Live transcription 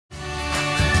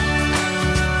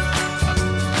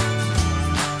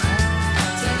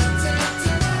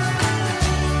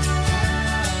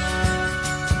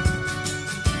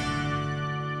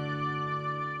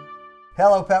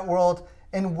Hello, Pet World,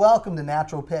 and welcome to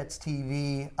Natural Pets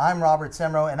TV. I'm Robert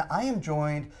Semro, and I am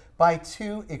joined by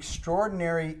two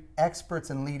extraordinary experts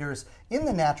and leaders in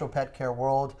the natural pet care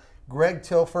world, Greg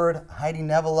Tilford, Heidi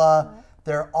Nevela.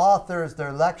 They're authors,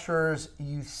 they're lecturers.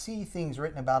 You see things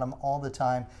written about them all the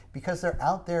time because they're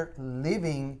out there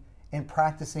living and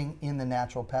practicing in the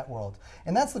natural pet world.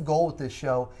 And that's the goal with this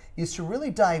show, is to really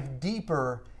dive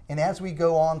deeper. And as we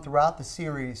go on throughout the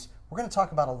series, we're going to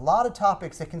talk about a lot of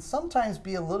topics that can sometimes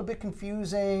be a little bit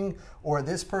confusing, or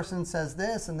this person says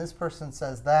this and this person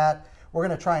says that. We're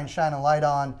going to try and shine a light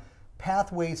on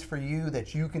pathways for you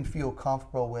that you can feel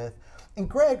comfortable with. And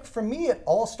Greg, for me, it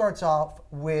all starts off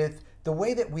with the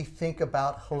way that we think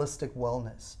about holistic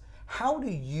wellness. How do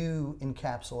you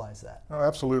encapsulate that? Oh,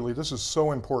 absolutely. This is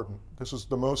so important. This is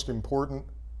the most important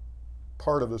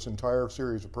part of this entire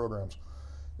series of programs.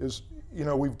 Is, you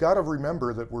know, we've got to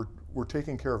remember that we're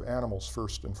taking care of animals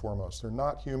first and foremost. They're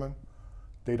not human.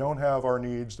 They don't have our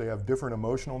needs. They have different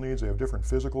emotional needs. They have different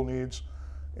physical needs.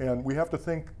 And we have to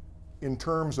think in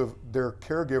terms of their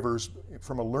caregivers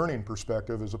from a learning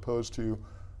perspective as opposed to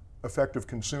effective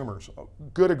consumers. A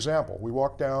good example, we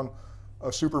walk down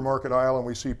a supermarket aisle and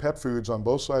we see pet foods on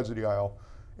both sides of the aisle.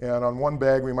 And on one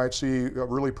bag we might see a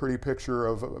really pretty picture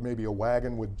of maybe a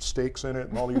wagon with steaks in it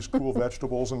and all these cool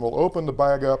vegetables, and we'll open the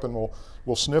bag up and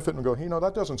we'll sniff it and go, you know,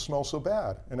 that doesn't smell so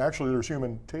bad. And actually there's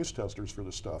human taste testers for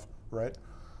this stuff, right?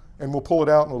 And we'll pull it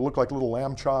out and it'll look like little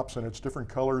lamb chops and it's different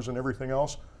colors and everything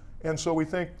else. And so we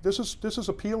think, this is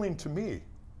appealing to me.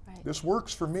 Right. This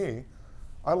works for me.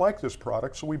 I like this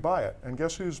product, so we buy it. And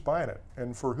guess who's buying it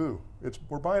and for who?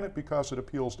 We're buying it because it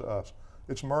appeals to us.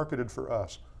 It's marketed for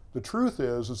us. The truth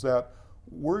is that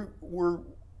we're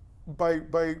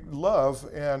by love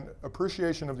and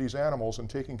appreciation of these animals and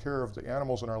taking care of the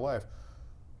animals in our life,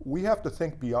 we have to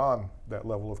think beyond that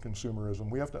level of consumerism.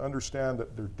 We have to understand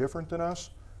that they're different than us,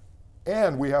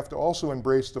 and we have to also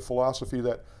embrace the philosophy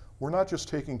that we're not just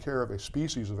taking care of a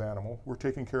species of animal, we're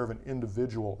taking care of an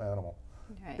individual animal.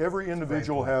 Right. Every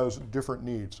individual has different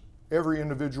needs. Every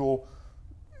individual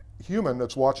human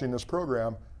that's watching this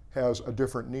program has a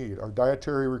different need. Our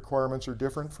dietary requirements are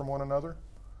different from one another,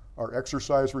 our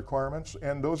exercise requirements,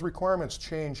 and those requirements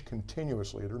change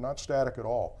continuously. They're not static at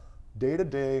all. Day to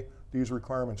day, these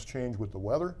requirements change with the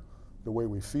weather, the way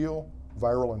we feel,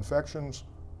 viral infections,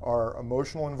 our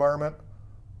emotional environment,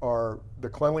 the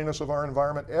cleanliness of our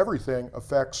environment. Everything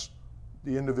affects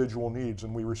the individual needs,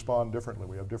 and we respond differently.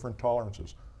 We have different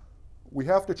tolerances. We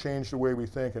have to change the way we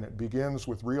think, and it begins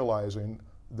with realizing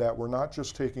that we're not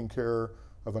just taking care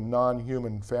of a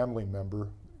non-human family member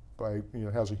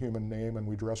has a human name and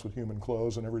we dress with human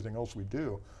clothes and everything else we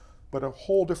do, but a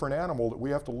whole different animal that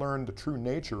we have to learn the true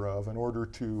nature of in order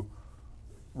to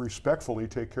respectfully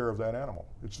take care of that animal.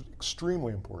 It's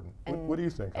extremely important. What do you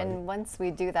think, Heidi? And once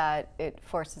we do that, it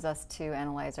forces us to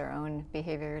analyze our own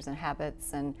behaviors and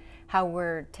habits and how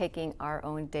we're taking our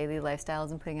own daily lifestyles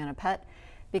and putting on a pet.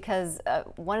 Because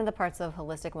one of the parts of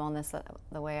holistic wellness,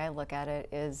 the way I look at it,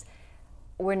 is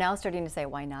we're now starting to say,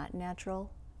 why not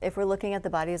natural? If we're looking at the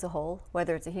body as a whole,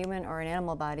 whether it's a human or an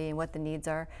animal body and what the needs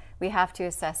are, we have to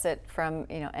assess it from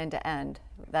end to end.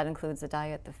 That includes the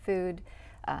diet, the food,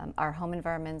 our home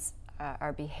environments,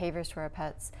 our behaviors to our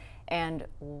pets, and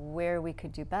where we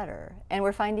could do better. And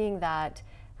we're finding that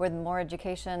with more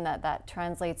education, that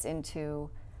translates into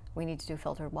we need to do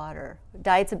filtered water.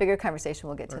 Diet's a bigger conversation,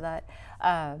 we'll get to that.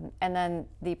 And then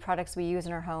the products we use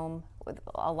in our home,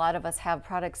 a lot of us have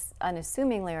products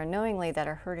unassumingly or knowingly that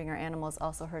are hurting our animals,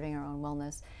 also hurting our own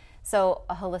wellness. So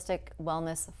a holistic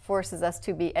wellness forces us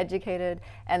to be educated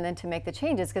and then to make the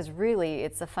changes, because really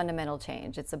it's a fundamental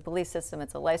change. It's a belief system,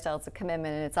 it's a lifestyle, it's a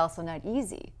commitment, and it's also not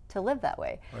easy to live that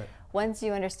way. Right. Once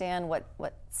you understand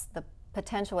what's the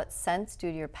potential, what scents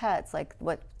do to your pets, like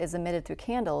what is emitted through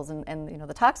candles and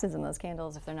the toxins in those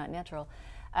candles if they're not natural,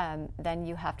 then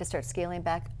you have to start scaling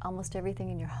back almost everything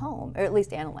in your home, or at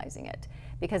least analyzing it,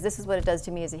 because this is what it does to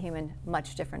me as a human,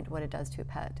 much different what it does to a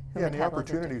pet. Yeah, and the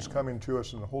opportunity is coming to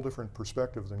us in a whole different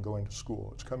perspective than going to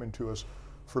school. It's coming to us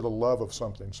for the love of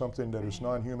something that is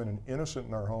non-human and innocent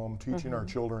in our home, teaching our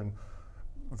children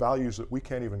values that we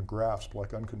can't even grasp,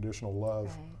 like unconditional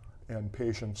love and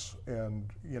patience, and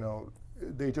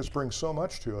they just bring so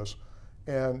much to us.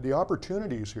 And the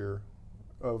opportunities here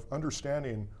of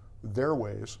understanding their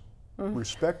ways,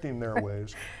 respecting their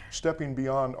ways, stepping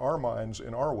beyond our minds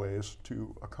and our ways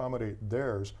to accommodate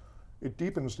theirs, it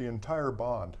deepens the entire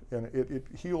bond, and it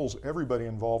heals everybody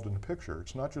involved in the picture.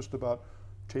 It's not just about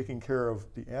taking care of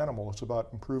the animal, it's about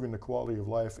improving the quality of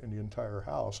life in the entire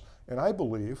house. And I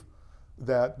believe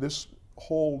that this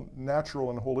whole natural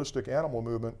and holistic animal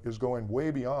movement is going way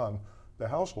beyond the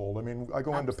household. I mean, I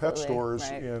go into pet Absolutely, stores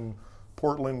right. in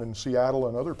Portland and Seattle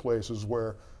and other places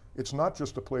where it's not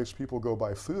just a place people go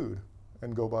buy food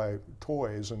and go buy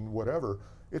toys and whatever.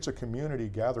 It's a community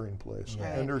gathering place.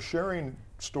 Yeah. And they're sharing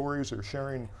stories, they're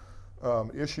sharing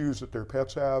issues that their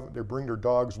pets have. They bring their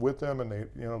dogs with them, and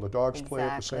the dogs play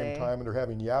at the same Exactly. time, and they're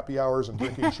having yappy hours and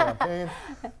drinking champagne.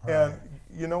 And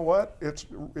you know what?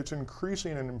 It's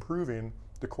increasing and improving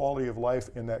the quality of life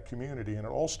in that community. And it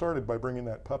all started by bringing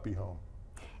that puppy home.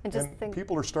 And just And think,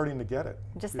 people are starting to get it.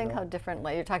 just you think know? how different,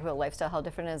 like you're talking about lifestyle, how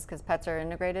different it is because pets are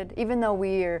integrated. Even though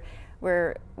we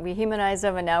humanize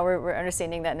them, and now we're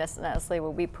understanding that necessarily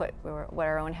what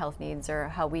our own health needs or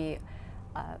how we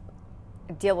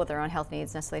deal with our own health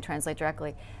needs necessarily translate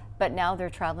directly. But now they're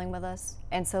traveling with us,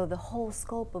 and so the whole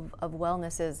scope of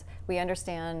wellness is we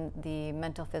understand the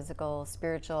mental, physical,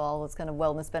 spiritual, all those kind of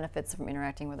wellness benefits from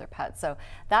interacting with our pets. So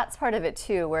that's part of it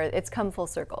too, where it's come full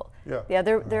circle. Yeah.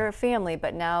 They're a family,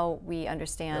 but now we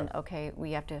understand. Okay,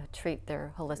 we have to treat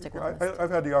their holistic wellness.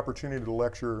 I've had the opportunity to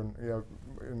lecture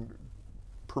and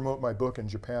promote my book in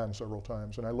Japan several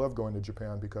times, and I love going to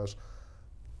Japan because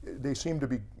they seem to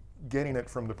be getting it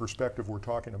from the perspective we're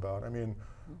talking about. I mean,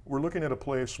 we're looking at a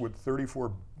place with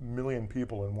 34 million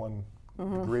people in one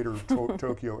greater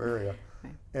Tokyo area,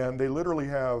 and they literally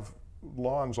have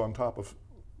lawns on top of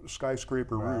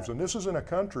skyscraper roofs. And this is in a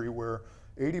country where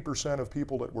 80% of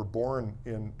people that were born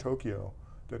in Tokyo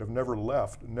that have never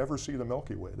left never see the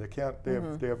Milky Way. They can't. They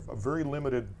have a very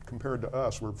limited compared to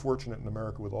us. We're fortunate in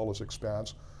America with all this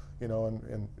expanse,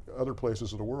 and other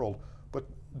places of the world. But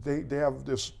they have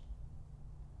this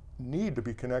need to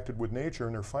be connected with nature,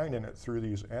 and they're finding it through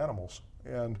these animals,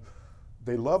 and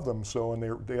they love them so,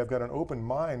 and they have got an open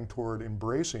mind toward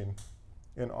embracing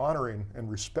and honoring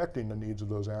and respecting the needs of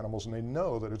those animals, and they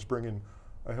know that it's bringing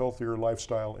a healthier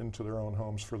lifestyle into their own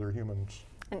homes for their humans.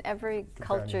 And every companions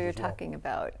culture you're as well. talking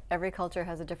about, every culture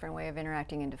has a different way of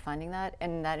interacting and defining that,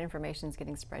 and that information is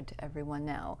getting spread to everyone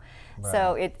now.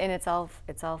 So it's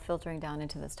all filtering down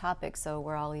into this topic. So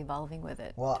we're all evolving with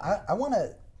it. Well, I want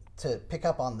to pick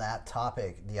up on that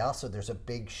topic. There's a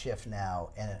big shift now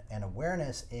and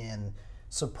awareness in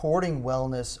supporting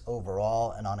wellness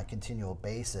overall and on a continual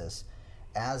basis,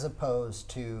 as opposed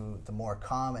to the more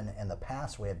common and the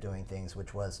past way of doing things,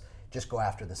 which was just go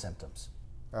after the symptoms.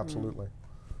 Absolutely.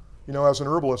 As an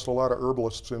herbalist, a lot of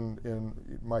herbalists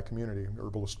in my community,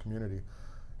 herbalist community,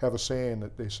 have a saying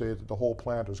that they say that the whole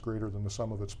plant is greater than the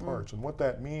sum of its parts. And what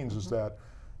that means is that,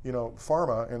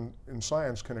 pharma and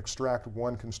science can extract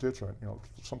one constituent.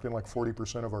 Something like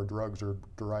 40% of our drugs are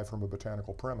derived from a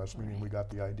botanical premise, meaning we got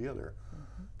the idea there.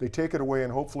 They take it away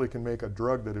and hopefully can make a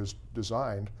drug that is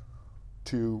designed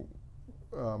to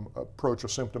approach a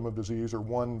symptom of disease or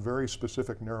one very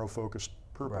specific narrow-focused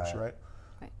purpose, right?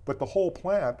 But the whole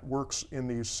plant works in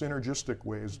these synergistic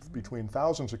ways between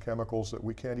thousands of chemicals that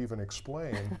we can't even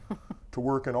explain to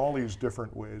work in all these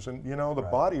different ways. And the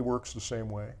body works the same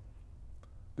way.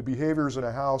 The behaviors in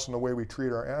a house and the way we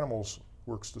treat our animals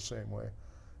works the same way.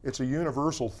 It's a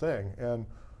universal thing. And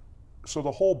so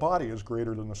the whole body is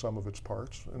greater than the sum of its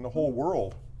parts, and the whole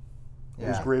world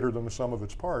is greater than the sum of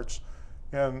its parts.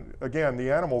 And again, the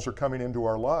animals are coming into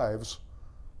our lives,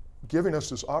 giving us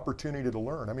this opportunity to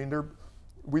learn. I mean,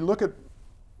 we look at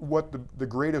what the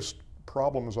greatest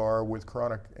problems are with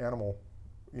chronic animal,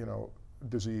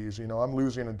 disease. I'm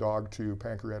losing a dog to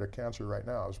pancreatic cancer right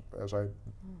now as I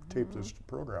tape this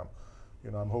program.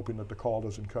 I'm hoping that the call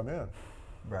doesn't come in.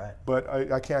 Right. But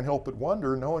I can't help but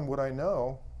wonder, knowing what I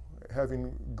know,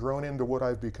 having grown into what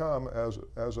I've become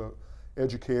as a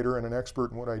educator and an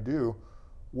expert in what I do,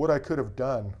 what I could have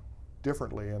done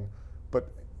differently.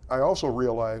 But I also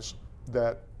realize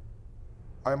that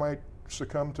I might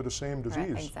succumb to the same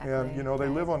disease. Exactly. And they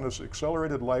live on this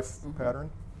accelerated life pattern.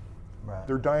 Right.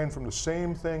 They're dying from the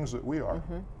same things that we are.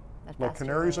 Like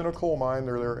canaries in a coal mine,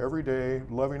 they're there every day,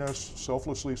 loving us,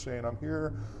 selflessly saying, I'm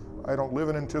here. I don't live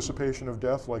in anticipation of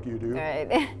death like you do.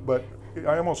 Right. But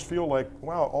I almost feel like,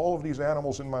 wow, all of these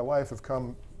animals in my life have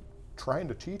come trying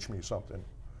to teach me something.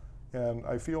 And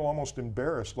I feel almost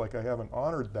embarrassed, like I haven't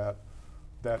honored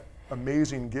that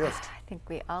amazing gift. I think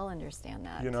we all understand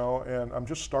that. And I'm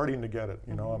just starting to get it.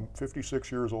 I'm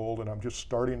 56 years old and I'm just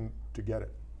starting to get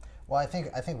it. Well, I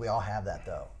think we all have that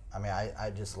though. I mean, I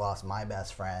just lost my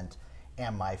best friend,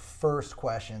 and my first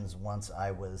questions once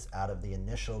I was out of the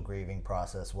initial grieving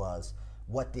process was,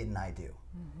 what didn't I do?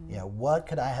 What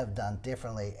could I have done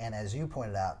differently? And as you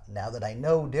pointed out, now that I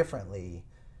know differently,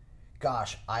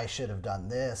 gosh, I should have done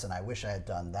this, and I wish I had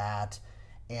done that.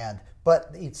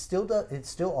 But it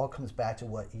still all comes back to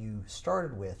what you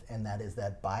started with, and that is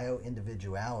that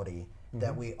bio-individuality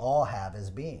that we all have as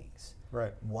beings.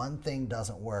 Right. One thing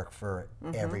doesn't work for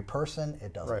every person.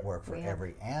 It doesn't Right. work for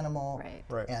every animal. Right.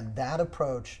 Right. And that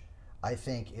approach, I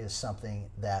think, is something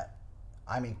that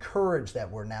I'm encouraged that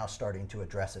we're now starting to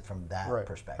address it from that Right.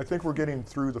 perspective. I think we're getting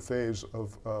through the phase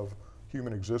of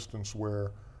human existence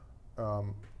where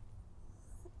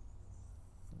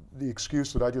the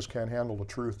excuse that I just can't handle the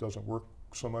truth doesn't work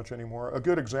so much anymore. A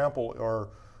good example are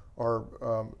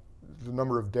the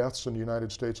number of deaths in the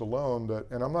United States alone that,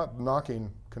 and I'm not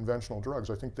knocking conventional drugs.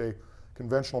 I think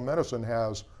conventional medicine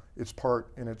has its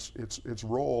part in its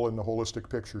role in the holistic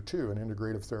picture too, and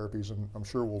integrative therapies, and I'm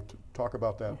sure we'll talk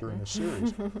about that during this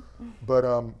series. But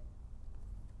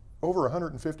over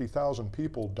 150,000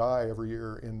 people die every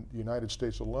year in the United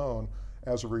States alone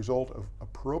as a result of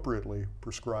appropriately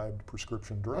prescribed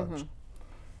prescription drugs.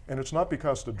 And it's not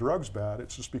because the drug's bad,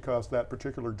 it's just because that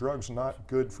particular drug's not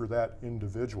good for that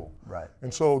individual. Right.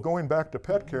 And so going back to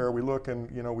pet care, we look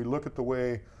at the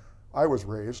way I was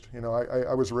raised.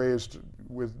 I was raised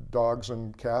with dogs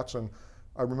and cats, and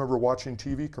I remember watching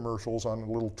TV commercials on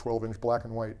a little 12-inch black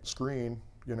and white screen,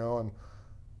 and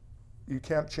you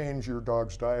can't change your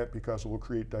dog's diet because it will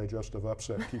create digestive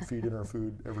upset. Keep feeding her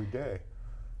food every day.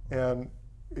 And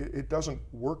it doesn't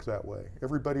work that way.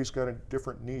 Everybody's got a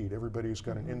different need. Everybody's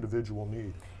got an individual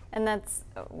need. And that's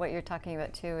what you're talking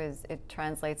about too, is it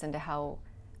translates into how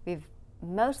we've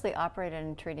mostly operated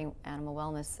in treating animal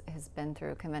wellness has been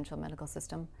through a conventional medical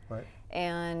system. Right.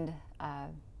 And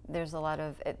there's a lot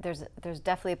of, there's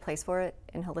definitely a place for it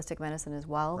in holistic medicine as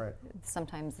well. Right.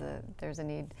 Sometimes there's a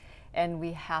need, and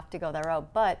we have to go that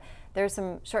route. But there's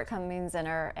some shortcomings, and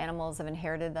our animals have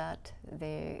inherited that.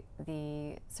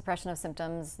 The suppression of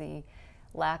symptoms, the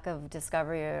lack of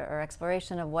discovery or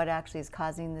exploration of what actually is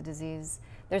causing the disease.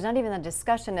 There's not even a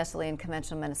discussion necessarily in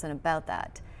conventional medicine about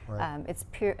that. Right.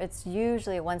 It's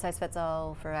usually a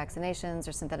one-size-fits-all for vaccinations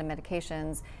or synthetic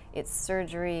medications. It's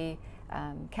surgery,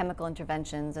 chemical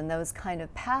interventions, and those kind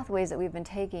of pathways that we've been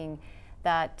taking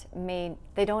that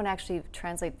they don't actually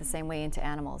translate the same way into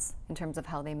animals in terms of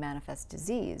how they manifest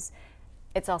disease.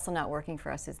 It's also not working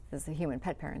for us as the human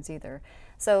pet parents either.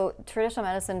 So traditional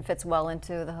medicine fits well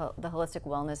into the holistic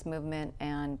wellness movement,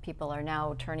 and people are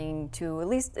now turning to at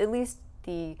least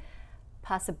the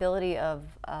possibility of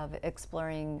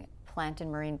exploring plant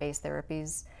and marine-based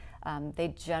therapies. They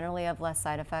generally have less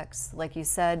side effects. Like you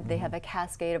said, they have a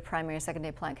cascade of primary and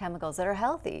secondary plant chemicals that are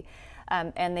healthy,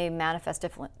 and they manifest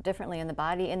differently in the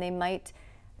body, and they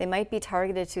might be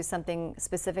targeted to something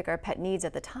specific our pet needs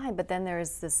at the time, but then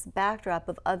there's this backdrop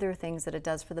of other things that it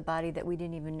does for the body that we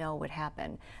didn't even know would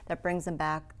happen, that brings them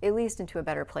back at least into a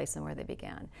better place than where they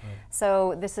began. Right.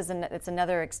 So this is it's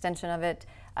another extension of it,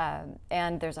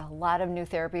 and there's a lot of new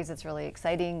therapies. It's really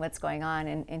exciting what's going on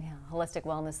in holistic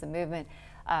wellness, the movement.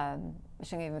 I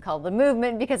shouldn't even call it the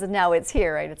movement because now it's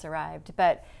here, right? It's arrived.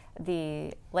 But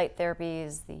the light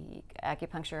therapies, the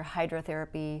acupuncture,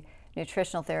 hydrotherapy,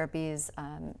 nutritional therapies,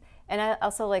 and I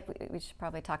also we should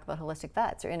probably talk about holistic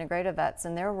vets or integrative vets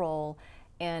and their role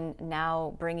in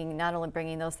now not only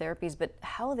bringing those therapies, but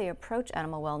how they approach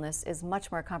animal wellness is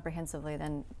much more comprehensively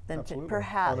than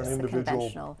perhaps on an the individual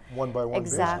conventional. one-by-one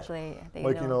basis. Exactly.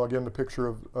 Again, the picture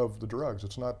of the drugs.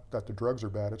 It's not that the drugs are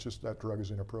bad, it's just that drug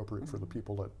is inappropriate for the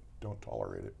people that don't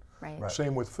tolerate it. Right. Right.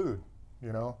 Same with food,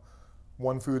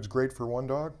 One food's great for one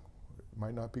dog, it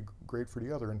might not be great for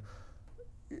the other. And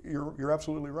you're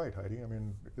absolutely right, Heidi. I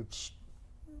mean, it's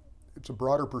a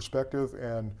broader perspective,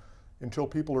 and until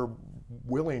people are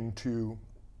willing to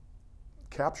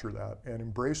capture that and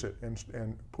embrace it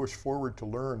and push forward to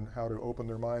learn how to open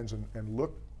their minds and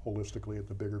look holistically at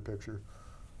the bigger picture,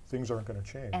 things aren't going to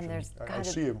change. And there's I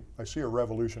see a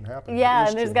revolution happening. Yeah,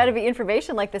 and there's got to be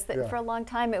information like this. Yeah. For a long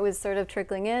time, it was sort of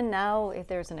trickling in. Now, if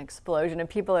there's an explosion and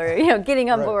people are getting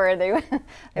on Right. board, they want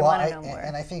to know more.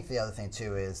 And I think the other thing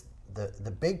too is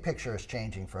the big picture is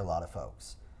changing for a lot of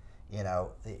folks.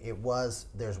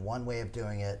 There's one way of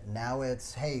doing it. Now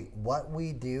it's, hey, what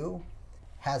we do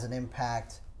has an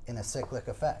impact in a cyclic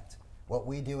effect. What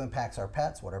we do impacts our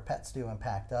pets. What our pets do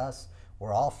impact us.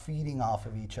 We're all feeding off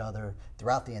of each other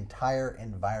throughout the entire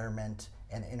environment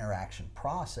and interaction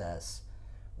process.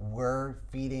 We're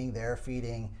feeding, they're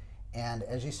feeding. And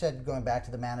as you said, going back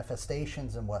to the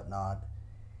manifestations and whatnot,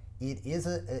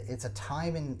 it's a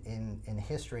time in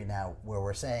history now where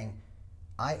we're saying,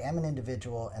 I am an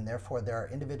individual, and therefore there are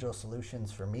individual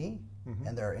solutions for me,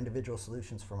 and there are individual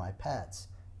solutions for my pets,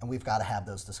 and we've got to have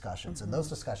those discussions. And those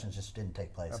discussions just didn't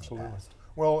take place in the past.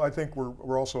 Well, I think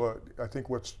we're also, I think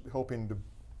what's helping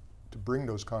to bring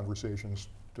those conversations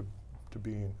to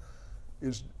being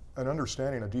is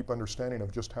a deep understanding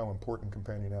of just how important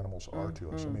companion animals are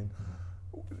to us. I mean,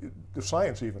 the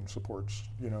science even supports,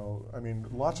 I mean,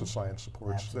 lots of science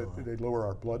supports Absolutely. that they lower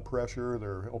our blood pressure.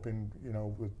 They're helping,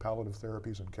 with palliative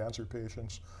therapies in cancer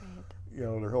patients.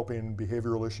 Right. They're helping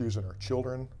behavioral issues in our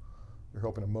children. They're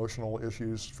helping emotional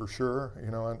issues for sure.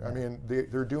 I mean,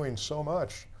 they're doing so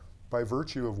much by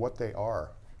virtue of what they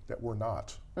are that we're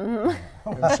not. And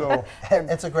so,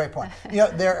 It's a great point.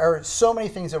 There are so many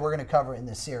things that we're going to cover in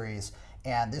this series,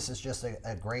 and this is just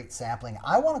a great sampling.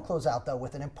 I want to close out, though,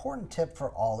 with an important tip for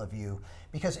all of you,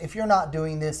 because if you're not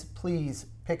doing this, please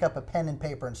pick up a pen and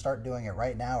paper and start doing it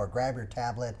right now, or grab your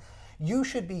tablet. You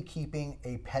should be keeping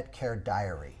a pet care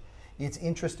diary. It's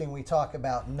interesting, we talk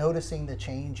about noticing the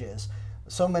changes.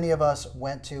 So many of us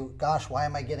went to, gosh, why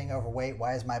am I getting overweight?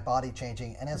 Why is my body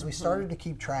changing? And as we started to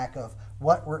keep track of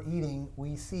what we're eating,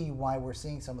 we see why we're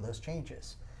seeing some of those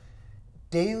changes.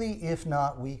 Daily, if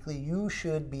not weekly, you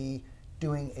should be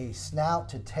doing a snout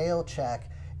to tail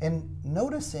check and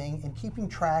noticing and keeping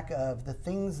track of the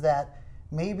things that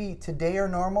maybe today are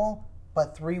normal,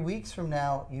 but 3 weeks from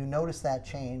now, you notice that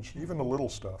change. even the little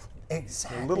stuff.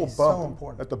 Exactly. A little So bump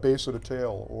important. at the base of the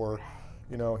tail, or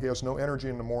he has no energy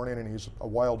in the morning and he's a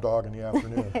wild dog in the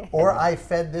afternoon. Or I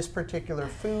fed this particular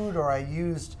food, or I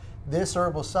used this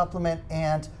herbal supplement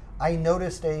and I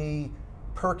noticed a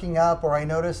perking up, or I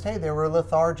noticed, hey, they were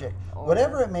lethargic.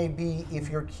 Whatever it may be, if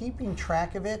you're keeping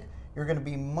track of it, you're going to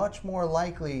be much more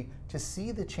likely to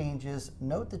see the changes,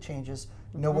 note the changes,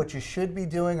 know what you should be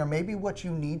doing, or maybe what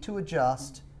you need to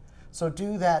adjust. So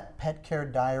do that pet care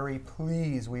diary,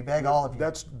 please. We beg all of you.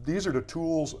 These are the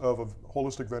tools of a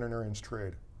holistic veterinarian's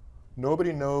trade.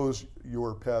 Nobody knows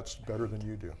your pets better than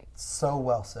you do. So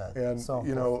well said. And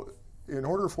so in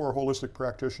order for a holistic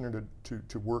practitioner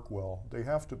to work well, they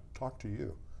have to talk to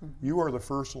you. You are the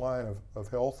first line of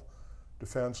health,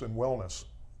 defense, and wellness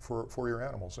for your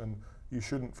animals. And you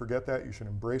shouldn't forget that. You should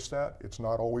embrace that. It's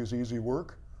not always easy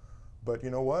work, but you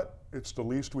know what? It's the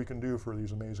least we can do for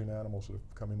these amazing animals that have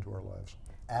come into our lives.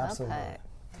 Absolutely. Okay.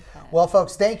 Well,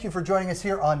 folks, thank you for joining us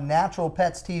here on Natural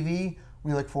Pets TV.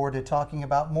 We look forward to talking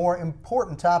about more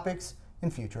important topics in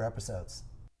future episodes.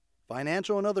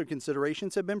 Financial and other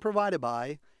considerations have been provided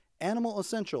by Animal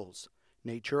Essentials,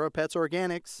 Natura Pets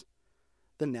Organics,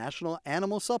 the National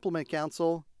Animal Supplement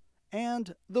Council,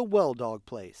 and the Well Dog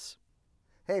Place.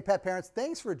 Hey, pet parents,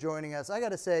 thanks for joining us. I got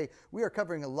to say, we are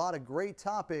covering a lot of great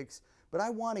topics, but I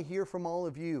want to hear from all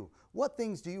of you. What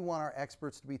things do you want our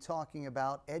experts to be talking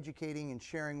about, educating, and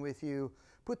sharing with you?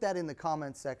 Put that in the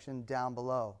comments section down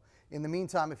below. In the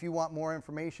meantime, if you want more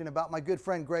information about my good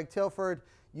friend Greg Tilford,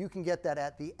 you can get that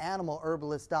at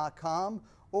theanimalherbalist.com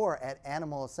or at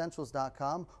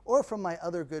animalessentials.com, or from my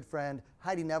other good friend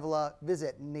Heidi Nevela,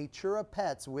 visit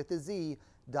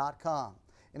naturapets.com.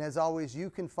 And as always, you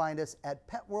can find us at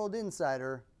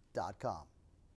petworldinsider.com.